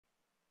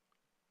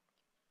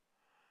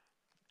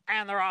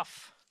And they're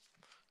off.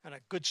 And a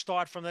good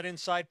start from that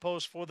inside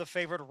post for the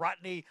favorite,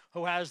 Rodney,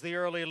 who has the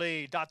early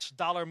lead. Dots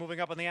Dollar moving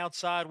up on the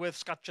outside with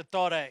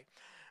Scacciatore.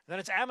 Then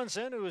it's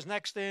Amundson, who is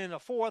next in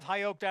fourth.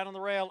 High Oak down on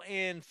the rail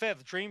in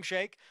fifth. Dream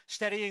Shake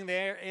steadying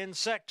there in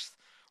sixth.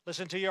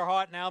 Listen to Your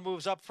Heart now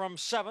moves up from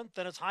seventh.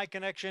 Then it's High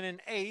Connection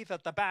in eighth.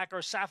 At the back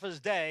are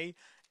Safa's Day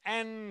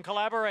and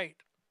Collaborate.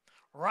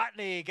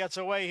 Rodney gets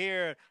away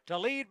here to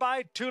lead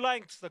by 2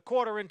 lengths, the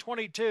quarter in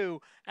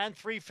 22 and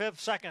 3/5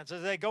 seconds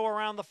as they go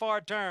around the far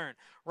turn.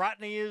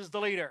 Rodney is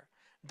the leader.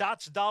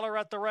 Dots Dollar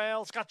at the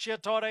rail,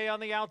 Scacciatore on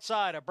the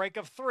outside. A break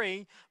of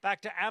 3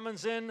 back to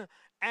Amundson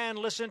and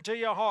Listen to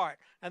Your Heart.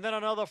 And then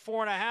another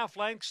 4.5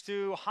 lengths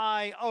to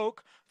High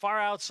Oak, far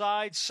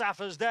outside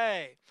Safa's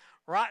Day.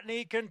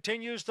 Rodney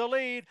continues to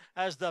lead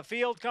as the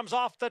field comes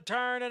off the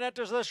turn and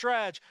enters the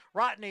stretch.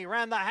 Rodney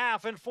ran the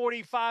half in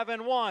 45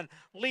 and 1,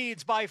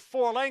 leads by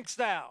 4 lengths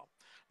now.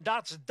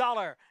 Dots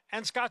Dollar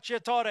and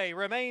Scacciatore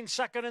remain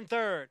second and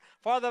third.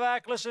 Farther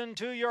back, Listen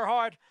to Your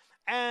Heart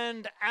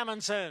and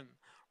Amundson.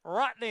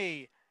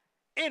 Rodney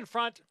in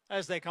front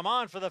as they come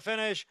on for the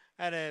finish,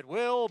 and it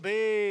will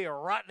be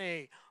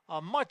Rodney.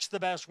 Much the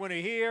best winner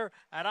here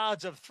at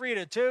odds of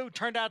 3-2.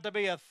 Turned out to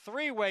be a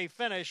 3-way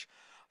finish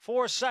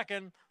for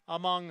second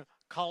among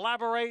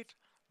Collaborate,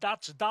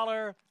 Dots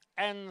Dollar,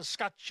 and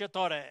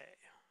Scacciatore.